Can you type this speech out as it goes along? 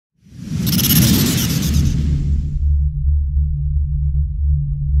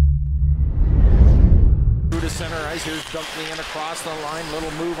nice. Here's Dunkley in across the line.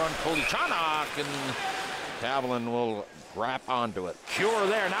 Little move on Kolichanak, and Kavalin will grab onto it. Cure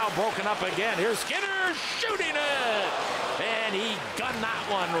there, now broken up again. Here's Skinner shooting it! And he gunned that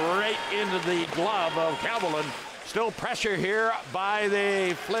one right into the glove of Kavalin. Still pressure here by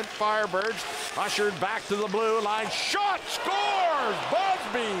the Flint Firebirds. Ushered back to the blue line. Shot, scores!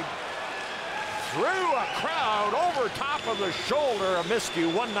 Busby through a crowd over top of the shoulder of Miscue.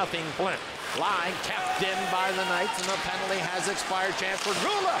 1-0 Flint. Line kept in by the Knights, and the penalty has expired. Chance for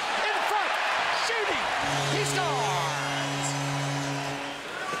Gula in front. Shooting. He scores.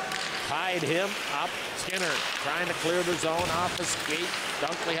 Tied him up. Skinner trying to clear the zone off the skate.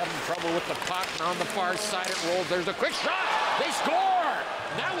 Dunkley having trouble with the puck, and on the far side it rolls. There's a quick shot. They score.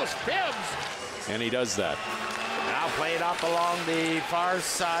 That was Phibbs. And he does that. Now played up along the far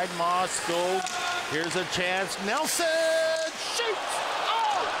side. Moscow. Here's a chance. Nelson shoots.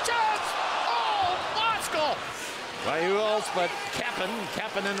 Oh, chance. Oh, Moscow. By who else but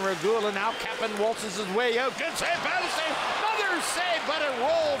Keppen and Regula. Now Keppen waltzes his way out. Good save, bad save. Another save, but it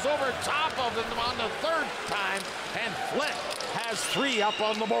rolls over top of him on the third time. And Flint has 3 up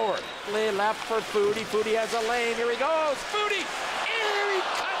on the board. Play left for Foodie. Foodie has a lane. Here he goes. Foodie. Here he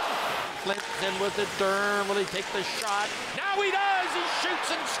comes. Flint in with it. Durham, will he take the shot? Now he does! He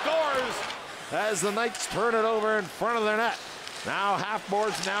shoots and scores as the Knights turn it over in front of their net. Now half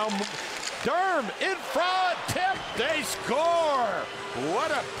boards, now Durham in front, tip, they score!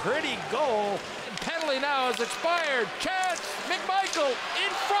 What a pretty goal. And penalty now has expired. Chance, McMichael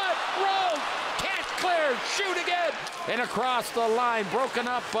in front, rolls, can't clear, shoot again. And across the line, broken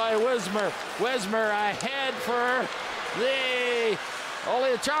up by Wismer. Wismer ahead for the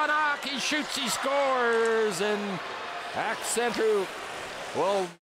Kolichanak, he shoots, he scores, and Accentru will